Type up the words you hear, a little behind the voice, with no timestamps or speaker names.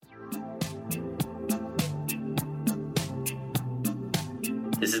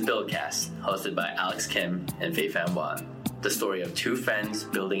This is Buildcast, hosted by Alex Kim and Fei Fan Wan, the story of two friends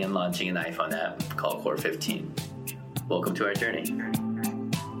building and launching an iPhone app called Core 15. Welcome to our journey.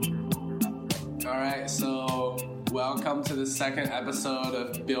 All right, so welcome to the second episode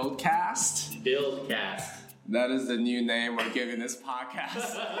of Buildcast. Buildcast. That is the new name we're giving this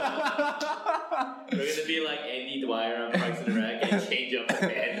podcast. We're going to be like Andy Dwyer on Parks and Rec and change up the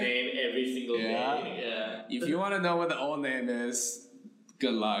band name every single day. Yeah. If you want to know what the old name is,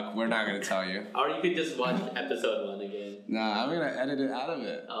 good luck. We're not going to tell you. Or you could just watch episode 1 again. Nah, I'm going to edit it out of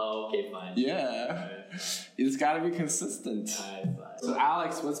it. Oh, okay, fine. Yeah. Right. It's got to be consistent. Fine. So,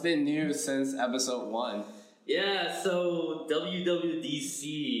 Alex, what's been new since episode 1? Yeah, so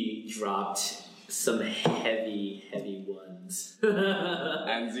WWDC dropped some heavy ones.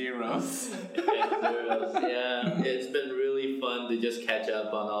 And zeros. Yeah, it's been really fun to just catch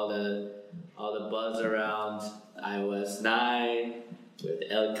up on all the buzz around iOS 9 with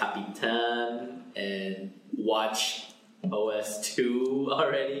El Capitan and watch OS 2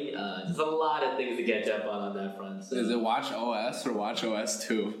 already. Just a lot of things to catch up on that front. So. Is it Watch OS or Watch OS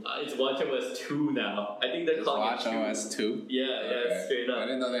 2? It's Watch OS 2 now. I think they're calling Watch it 2. OS 2? Yeah, okay. Straight up. I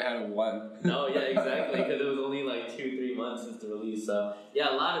didn't know they had a 1. No, yeah, exactly, because it was only like 2-3 months since the release. So,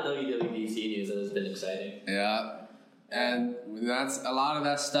 yeah, a lot of WWDC news that has been exciting. Yeah. And a lot of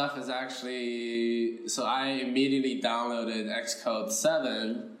that stuff is actually... So I immediately downloaded Xcode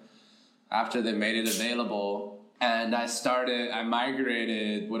 7 after they made it available. And I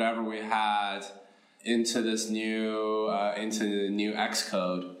migrated whatever we had into this into the new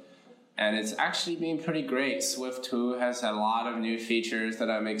Xcode. And it's actually been pretty great. Swift 2 has a lot of new features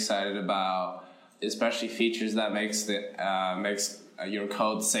that I'm excited about, especially features that makes your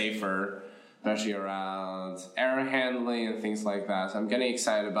code safer, especially around error handling and things like that. So I'm getting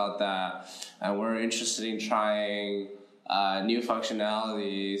excited about that. And we're interested in trying new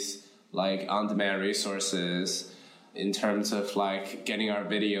functionalities like on-demand resources in terms of like getting our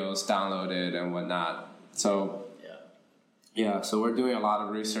videos downloaded and whatnot. So yeah, so we're doing a lot of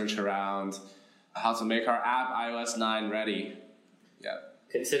research around how to make our app iOS 9 ready. Yeah.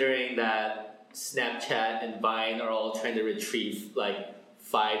 Considering that Snapchat and Vine are all trying to retrieve like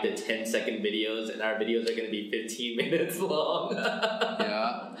 5 to 10 second videos, and our videos are going to be 15 minutes long.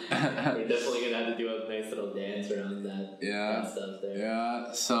 Yeah. We're definitely going to have to do a nice little dance around that. Yeah. That stuff there.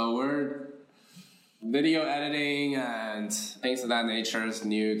 Yeah. So video editing and things of that nature is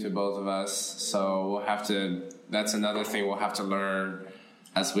new to both of us. So that's another thing we'll have to learn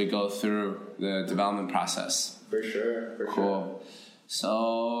as we go through the development process. For sure. Cool.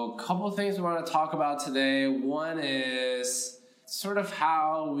 So a couple of things we want to talk about today. One is sort of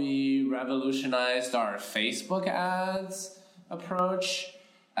how we revolutionized our Facebook ads approach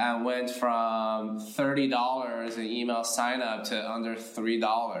and went from $30 in email sign up to under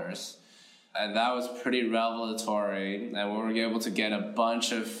 $3. And that was pretty revelatory. And we were able to get a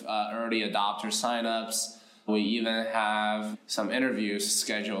bunch of early adopter signups. We even have some interviews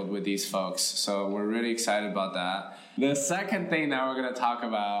scheduled with these folks. So we're really excited about that. The second thing that we're going to talk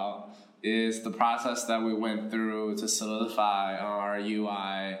about is the process that we went through to solidify our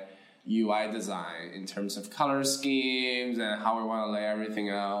UI design in terms of color schemes and how we want to lay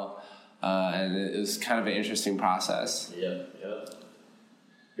everything out. And it was kind of an interesting process. Yeah.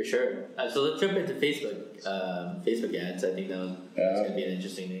 For sure. So let's jump into Facebook ads. I think that's going to be an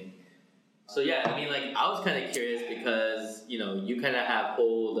interesting thing. So yeah, I mean, like I was kind of curious because you kind of have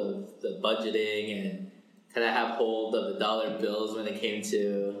hold of the budgeting and kind of have hold of the dollar bills when it came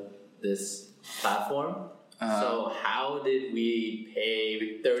to this platform. So how did we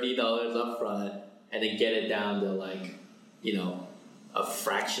pay $30 up front and then get it down to like a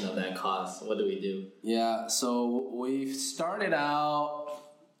fraction of that cost? What do we do? Yeah, so we started out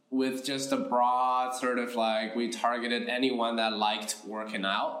with just a broad sort of like we targeted anyone that liked working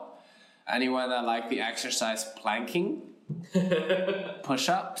out. Anyone that liked the exercise planking,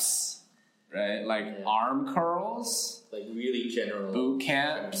 push-ups, right? Like arm curls. Like really general. Boot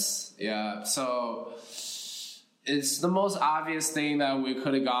camps. Yeah. So it's the most obvious thing that we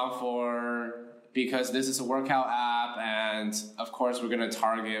could have gone for because this is a workout app. And of course, we're going to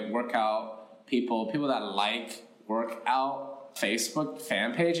target workout people that like workout Facebook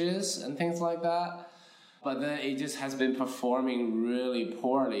fan pages and things like that. But then it just has been performing really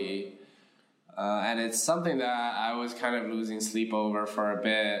poorly. And it's something that I was kind of losing sleep over for a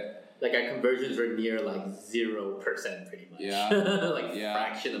bit. Like our conversions were near like 0% pretty much. Yeah.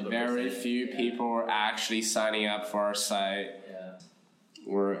 Fraction of a percent. Very few people were actually signing up for our site. Yeah.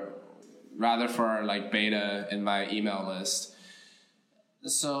 Or rather for like beta in my email list.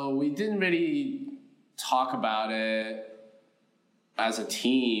 So we didn't really talk about it as a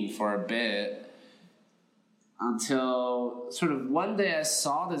teen for a bit, until sort of one day I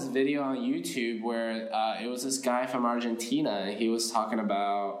saw this video on YouTube where it was this guy from Argentina, and he was talking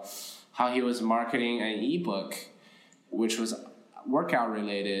about how he was marketing an ebook which was workout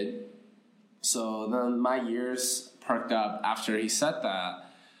related. So then my ears perked up after he said that.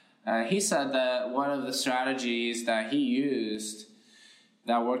 He said that one of the strategies that he used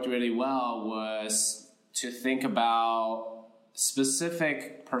that worked really well was to think about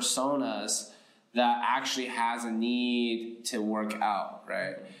specific personas that actually has a need to work out,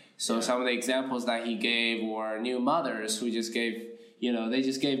 right? So some of the examples that he gave were new mothers who just gave, they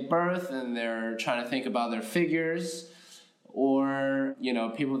just gave birth and they're trying to think about their figures, or,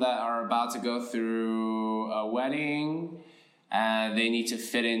 people that are about to go through a wedding and they need to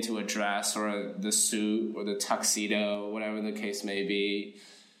fit into a dress or the suit or the tuxedo, whatever the case may be,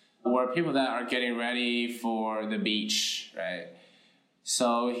 or people that are getting ready for the beach, right?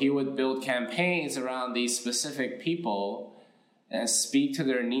 So he would build campaigns around these specific people and speak to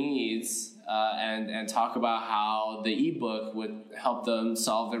their needs and talk about how the ebook would help them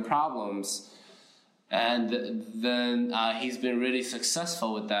solve their problems. And then he's been really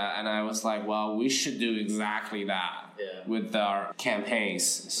successful with that. And I was like, well, we should do exactly that with our campaigns.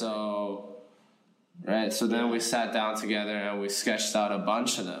 So, right. So then we sat down together and we sketched out a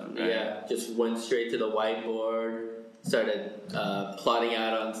bunch of them. Right? Yeah, just went straight to the whiteboard. Started plotting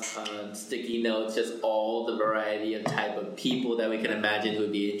out on sticky notes just all the variety of type of people that we can imagine who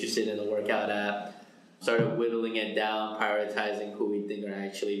would be interested in a workout app. Started whittling it down, prioritizing who we think are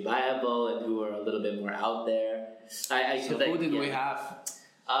actually viable and who are a little bit more out there. Who did we have?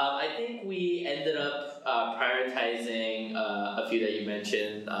 I think we ended up prioritizing a few that you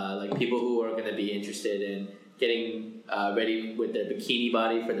mentioned, like people who are going to be interested in getting ready with their bikini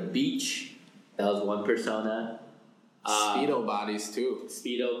body for the beach. That was one persona. Speedo bodies too.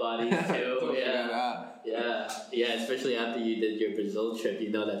 Don't yeah. Especially after you did your Brazil trip,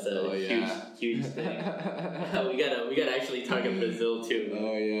 that's a huge thing. we gotta actually target Brazil too.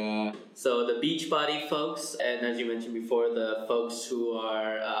 Oh yeah. So the beach body folks, and as you mentioned before, the folks who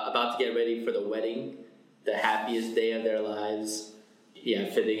are about to get ready for the wedding, the happiest day of their lives. Yeah,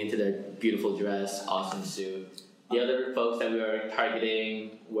 fitting into their beautiful dress, awesome suit. The other folks that we were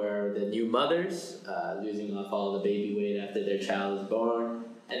targeting were the new mothers, losing off all the baby weight after their child is born.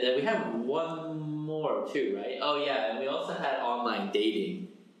 And then we have one more too, right? Oh yeah, and we also had online dating.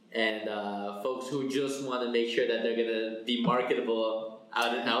 And folks who just want to make sure that they're going to be marketable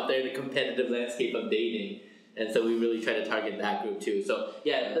out there in the competitive landscape of dating. And so we really try to target that group too. So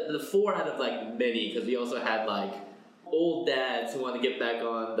yeah, the four out of many, because we also had old dads who want to get back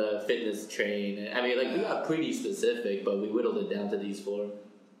on the fitness train. I mean, we got pretty specific, but we whittled it down to these four.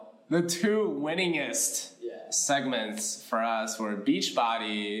 The two winningest segments for us were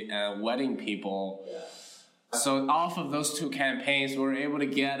Beachbody and Wedding People. Yeah. So off of those two campaigns, we were able to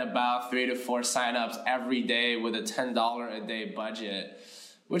get about 3 to 4 signups every day with a $10 a day budget,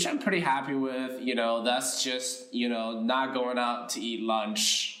 which I'm pretty happy with. That's just, not going out to eat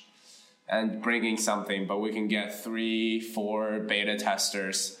lunch and bringing something, but we can get 3-4 beta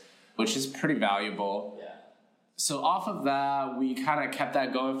testers, which is pretty valuable. Yeah. So off of that, we kind of kept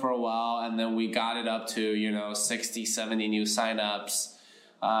that going for a while, and then we got it up to 60, 70 new signups,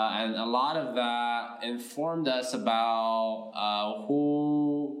 and a lot of that informed us about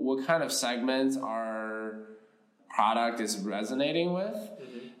what kind of segments our product is resonating with.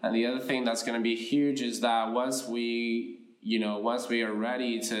 Mm-hmm. And the other thing that's going to be huge is that once we are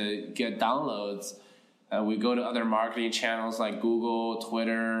ready to get downloads, we go to other marketing channels like Google,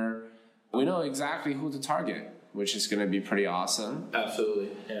 Twitter, we know exactly who to target, which is going to be pretty awesome. Absolutely,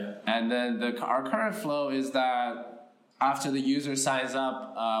 yeah. And then our current flow is that after the user signs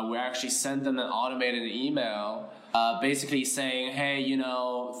up, we actually send them an automated email basically saying, hey,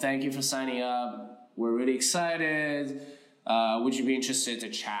 thank you for signing up. We're really excited. Would you be interested to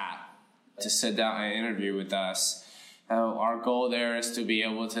chat, to sit down and interview with us? Our goal there is to be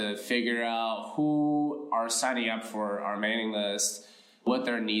able to figure out who are signing up for our mailing list, what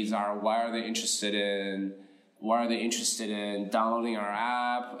their needs are, why are they interested in downloading our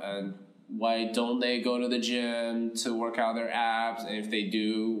app, and why don't they go to the gym to work out their abs, and if they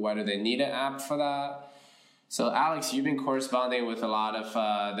do, why do they need an app for that? So Alex, you've been corresponding with a lot of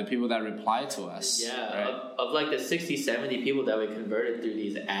the people that reply to us. Yeah, right? of the 60, 70 people that we converted through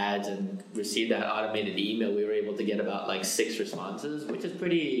these ads and received that automated email, we were able to get about 6 responses, which is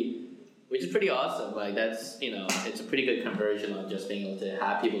pretty awesome. That's, it's a pretty good conversion on just being able to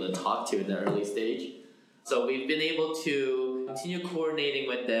have people to talk to in the early stage. So we've been able to continue coordinating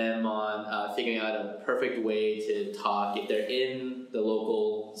with them on figuring out a perfect way to talk. If they're in the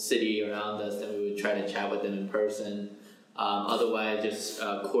local city around us, then we would try to chat with them in person. Otherwise, just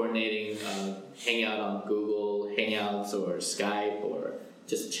coordinating, hanging out on Google Hangouts or Skype, or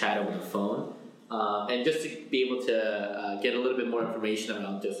just chat over the phone. And just to be able to get a little bit more information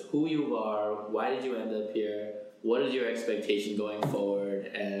around just who you are, why did you end up here, what is your expectation going forward,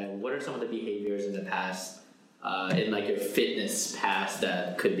 and what are some of the behaviors in the past, in like your fitness past,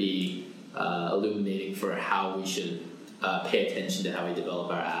 that could be illuminating for how we should pay attention to how we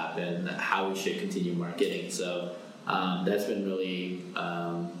develop our app and how we should continue marketing. So that's been really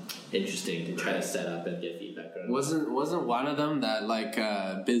interesting to try to set up and get feedback on. Wasn't one of them that like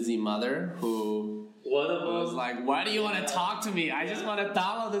busy mother who was like, why do you want to talk to me? I just want to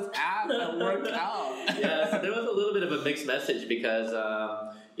download this app and work out. Yeah, so there was a little bit of a mixed message because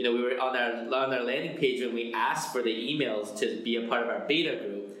we were on our landing page when we asked for the emails to be a part of our beta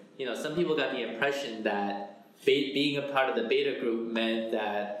group. Some people got the impression that being a part of the beta group meant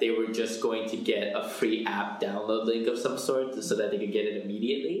that they were just going to get a free app download link of some sort so that they could get it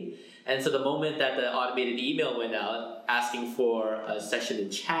immediately. And so the moment that the automated email went out asking for a session to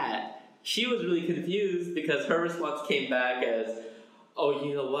chat, she was really confused because her response came back as, oh,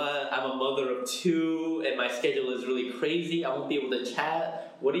 you know what, I'm a mother of 2 and my schedule is really crazy, I won't be able to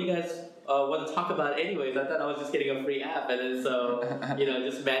chat. What do you guys want to talk about anyways? I thought I was just getting a free app. And then so,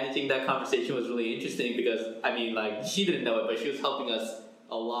 just managing that conversation was really interesting because, she didn't know it, but she was helping us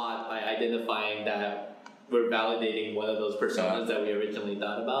a lot by identifying that we're validating one of those personas that we originally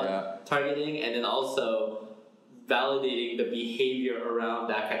thought about targeting, and then also validating the behavior around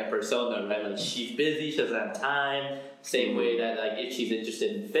that kind of persona, right? Like, she's busy, she doesn't have time. Same way that, like, if she's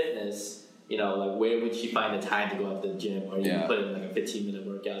interested in fitness, where would she find the time to go out to the gym, or you put in like a 15-minute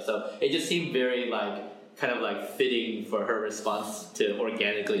workout? So it just seemed very kind of fitting for her response to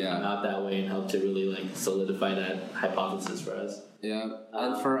organically come out that way and help to really solidify that hypothesis for us. Yeah,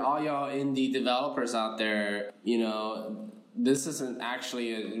 and for all y'all indie developers out there, this is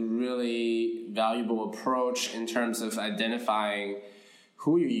actually a really valuable approach in terms of identifying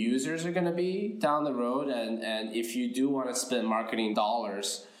who your users are going to be down the road, and if you do want to spend marketing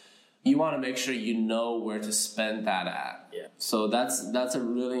dollars, you want to make sure you know where to spend that at. Yeah. So that's a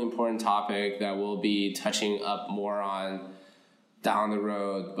really important topic that we'll be touching up more on down the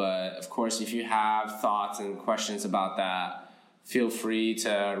road. But of course, if you have thoughts and questions about that, feel free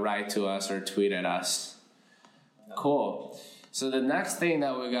to write to us or tweet at us. Cool. So the next thing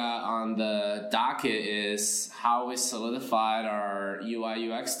that we got on the docket is how we solidified our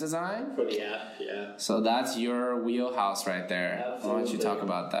UI UX design for the app. Yeah. So that's your wheelhouse right there. Absolutely. Why don't you talk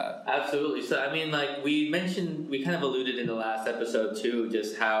about that? Absolutely. So we mentioned, we kind of alluded in the last episode too,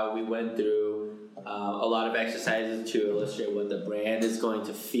 just how we went through a lot of exercises to illustrate what the brand is going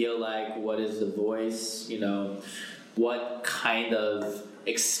to feel like, what is the voice, what kind of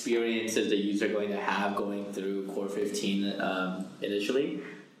experience is the user going to have going through Core 15 initially.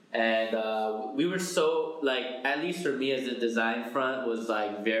 And we were so, at least for me as the design front, was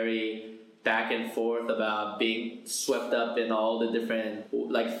very back and forth about being swept up in all the different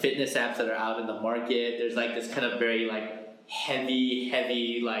fitness apps that are out in the market. There's this kind of very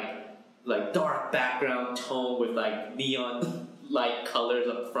heavy dark background tone with neon light colors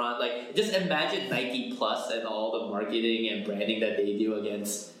up front. Just imagine Nike Plus and all the marketing and branding that they do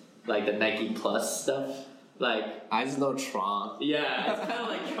against the Nike Plus stuff. I just know Tron. Yeah, it's kind of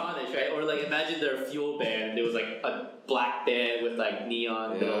like Tron-ish, right? Or imagine their fuel band. There was a black band with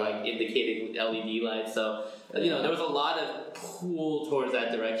neon, indicating LED lights. So there was a lot of pull towards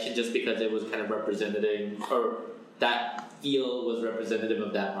that direction just because it was kind of representative, or that feel was representative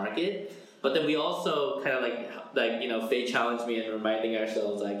of that market. But then we also kind of Faye challenged me in reminding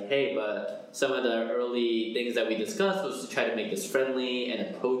ourselves hey, but some of the early things that we discussed was to try to make this friendly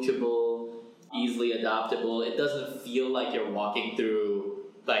and approachable, easily adoptable. It doesn't feel like you're walking through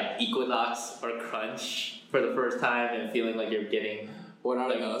Equinox or Crunch for the first time and feeling like you're getting... What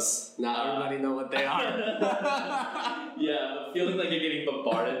are those? Now everybody know what they are. Yeah, feeling like you're getting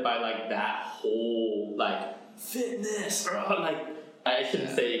bombarded by that whole fitness, or I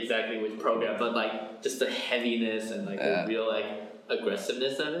shouldn't say exactly which program, but just the heaviness and the real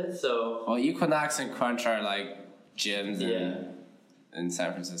aggressiveness of it. So Equinox and Crunch are gyms in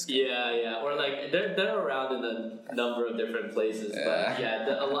San Francisco. Yeah, or they're around in a number of different places. But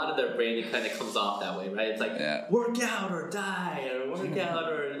a lot of their branding kind of comes off that way, right? It's work out or die, or work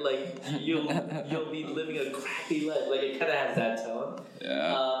out or you'll be living a crappy life. It kind of has that tone.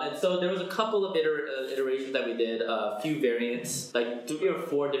 Yeah. And so there was a couple of iterations that we did, a few variants, 3 or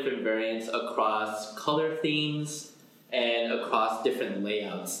 4 different variants across color themes and across different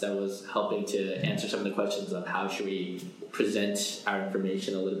layouts that was helping to answer some of the questions of how should we present our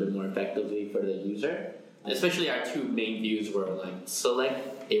information a little bit more effectively for the user. Especially our two main views were like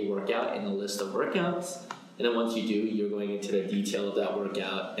select a workout in a list of workouts, and then once you do, you're going into the detail of that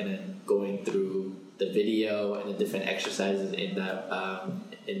workout and then going through the video and the different exercises in that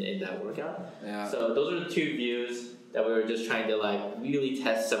in that workout. Yeah. So those are the two views that we were just trying to like really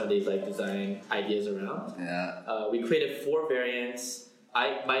test some of these like design ideas around. Yeah. We created 4 variants.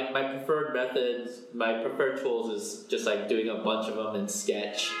 My preferred methods, my preferred tools is just like doing a bunch of them in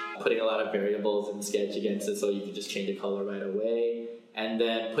Sketch, putting a lot of variables in Sketch against it so you can just change the color right away, and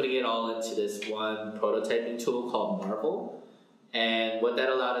then putting it all into this one prototyping tool called Marvel. And what that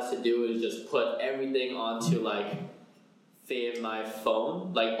allowed us to do is just put everything onto like, say, my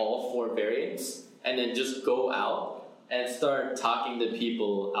phone, like all 4 variants, and then just go out and start talking to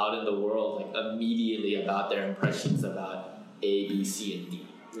people out in the world like immediately about their impressions about A, B, C, and D.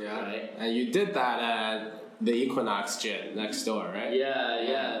 Yeah. Right? And you did that at the Equinox gym next door, right?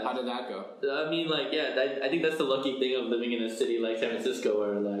 Yeah. How did that go? I mean, like, I think that's the lucky thing of living in a city like San Francisco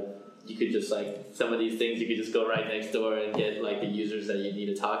where, like, you could just, like, some of these things you could just go right next door and get, like, the users that you need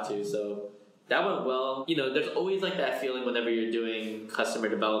to talk to. So that went well. You know, there's always, like, that feeling whenever you're doing customer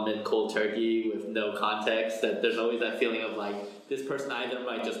development cold turkey with no context, that there's always that feeling of, like, this person either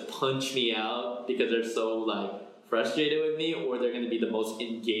might just punch me out because they're so, like, frustrated with me, or they're going to be the most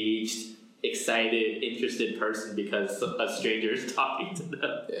engaged, excited, interested person because a stranger is talking to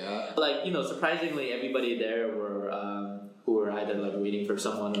them. Yeah. Like, you know, surprisingly, everybody there were who were either like waiting for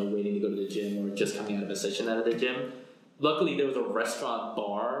someone or waiting to go to the gym or just coming out of a session out of the gym. Luckily, there was a restaurant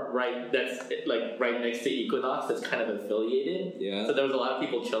bar that's like right next to Equinox that's kind of affiliated. Yeah. So there was a lot of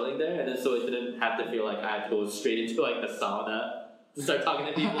people chilling there, and then so it didn't have to feel like I had to go straight into like the sauna to start talking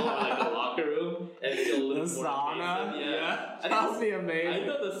to people or like the locker room and feel a little The more sauna? invasive. Yeah. That would be amazing. I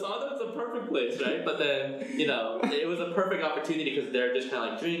know the sauna is a perfect place, right? But then, you know, it was a perfect opportunity because they're just kind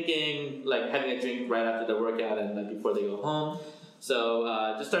of like drinking, like having a drink right after the workout and like before they go home. So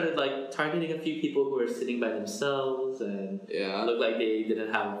just started like targeting a few people who were sitting by themselves and looked like they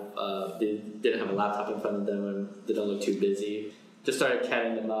didn't have a laptop in front of them and didn't look too busy. Just started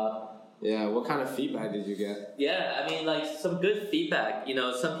chatting them up. Yeah, what kind of feedback did you get? Yeah, I mean, like, some good feedback. You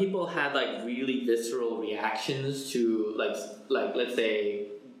know, some people had, like, really visceral reactions to, like let's say,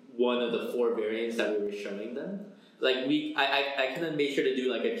 one of the 4 variants that we were showing them. Like, I kind of made sure to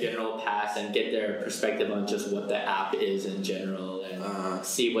do, like, a general pass and get their perspective on just what the app is in general and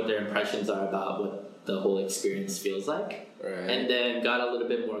see what their impressions are about what the whole experience feels like. Right. And then got a little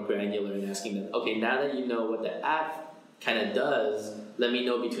bit more granular in asking them, okay, now that you know what the app kind of does, let me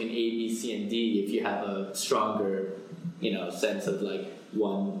know between A, B, C, and D if you have a stronger, you know, sense of like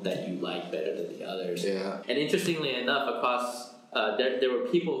one that you like better than the others. Yeah. And interestingly enough, across there were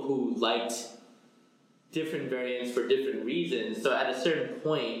people who liked different variants for different reasons. So at a certain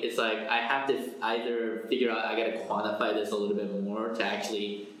point, it's like I have to either figure out I got to quantify this a little bit more to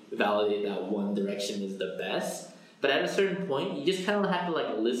actually validate that one direction is the best. But at a certain point, you just kind of have to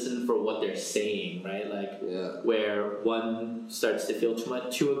like listen for what they're saying, right? Like where one starts to feel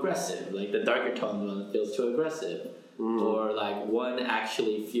too aggressive, like the darker tone one feels too aggressive, or like one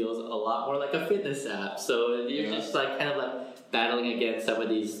actually feels a lot more like a fitness app. So you're just like kind of like battling against some of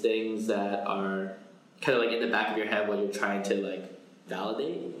these things that are kind of like in the back of your head what you're trying to like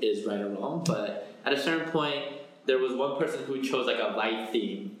validate is right or wrong. But at a certain point, there was one person who chose like a light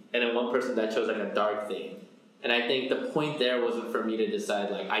theme, and then one person that chose like a dark theme. And I think the point there wasn't for me to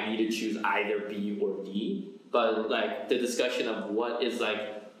decide, like, I need to choose either B or D, but, like, the discussion of what is,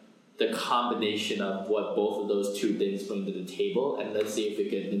 like, the combination of what both of those two things bring to the table, and let's see if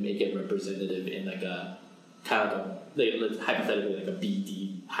we can make it representative in, like, a kind of like let's hypothetically, like, a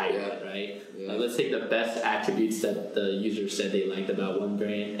BD hybrid, right? Yeah. Like, let's take the best attributes that the user said they liked about one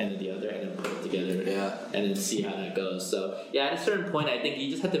variant and then the other, and then put it together, and then see how that goes. So, yeah, at a certain point, I think you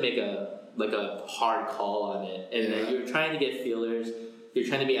just have to make a hard call on it, and then you're trying to get feelers, you're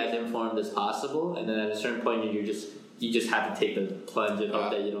trying to be as informed as possible, and then at a certain point you just have to take the plunge and hope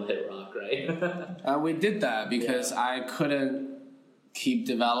that you don't hit rock, right? We did that because I couldn't keep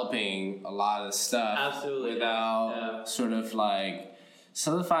developing a lot of stuff without sort of like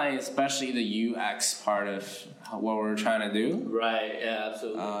solidifying, especially the UX part of what we're trying to do. Right, yeah,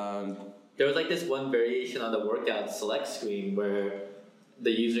 absolutely. There was like this one variation on the workout select screen where the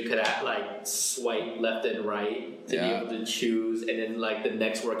user could like swipe left and right to be able to choose, and then like the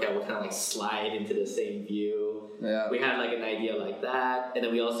next workout would kind of like slide into the same view. We had like an idea like that, and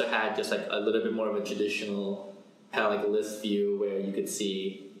then we also had just like a little bit more of a traditional kind of like list view where you could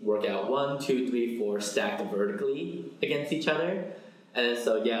see work out 1, 2, 3, 4 stacked vertically against each other. And then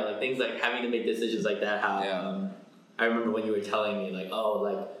so yeah, like things like having to make decisions like that. How I remember when you were telling me like, oh,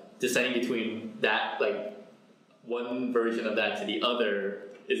 like deciding between that, like one version of that to the other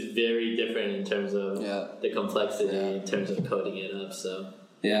is very different in terms of the complexity, in terms of coding it up. So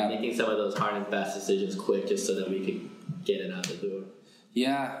making some of those hard and fast decisions quick just so that we could get it out the door.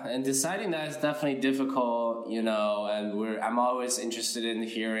 Yeah, and deciding that is definitely difficult, you know, and I'm always interested in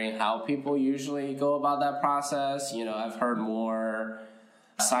hearing how people usually go about that process. You know, I've heard more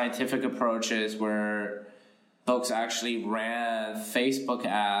scientific approaches where folks actually ran Facebook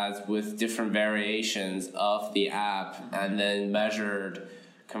ads with different variations of the app and then measured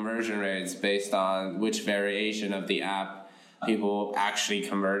conversion rates based on which variation of the app people actually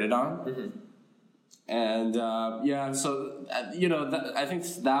converted on. Mm-hmm. And so you know, I think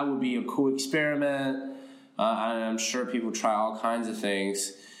that would be a cool experiment. And I'm sure people try all kinds of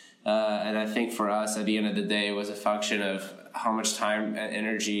things. And I think for us, at the end of the day, it was a function of how much time and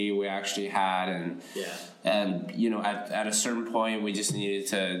energy we actually had, and you know, at a certain point, we just needed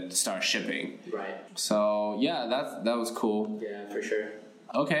to start shipping. Right. So yeah, that was cool. Yeah, for sure.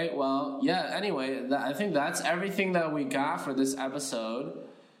 Okay, well, yeah. Anyway, I think that's everything that we got for this episode.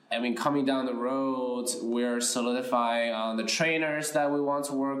 I mean, coming down the road, we're solidifying on the trainers that we want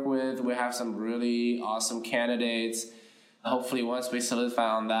to work with. We have some really awesome candidates. Hopefully, once we solidify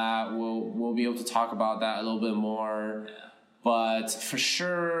on that, we'll be able to talk about that a little bit more. Yeah. But for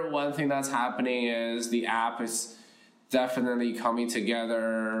sure, one thing that's happening is the app is definitely coming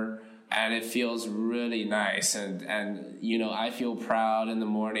together, and it feels really nice. And you know, I feel proud in the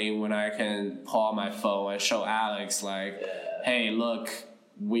morning when I can pull out my phone and show Alex, like, hey, look,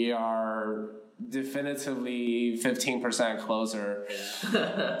 we are definitively 15% closer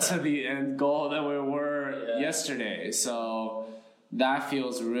to the end goal than we were yesterday. So that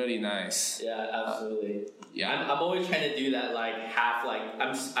feels really nice. Yeah, absolutely. I'm always trying to do that, like half, like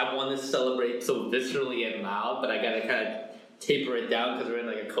I want to celebrate so viscerally and loud, but I gotta kind of taper it down because we're in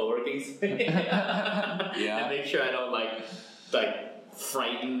like a co-working space. And make sure I don't like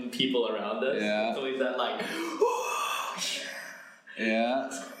frighten people around us. Yeah. It's always that like.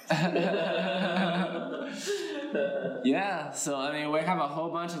 So I mean, we have a whole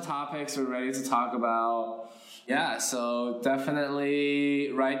bunch of topics we're ready to talk about. So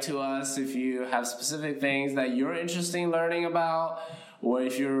definitely write to us if you have specific things that you're interested in learning about, or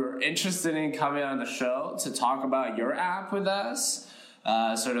if you're interested in coming on the show to talk about your app with us,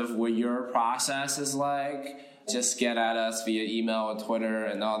 sort of what your process is like. Just get at us via email or Twitter,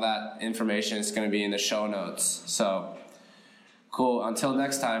 and all that information is going to be in the show notes. So cool. Until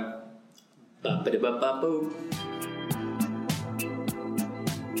next time.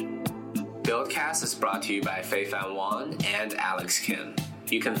 Buildcast is brought to you by Fei Fan Wang and Alex Kim.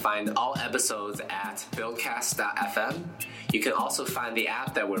 You can find all episodes at buildcast.fm. You can also find the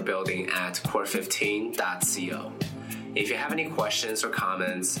app that we're building at core15.co. If you have any questions or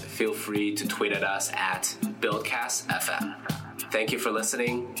comments, feel free to tweet at us at buildcastfm. Thank you for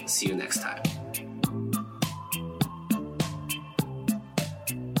listening. See you next time.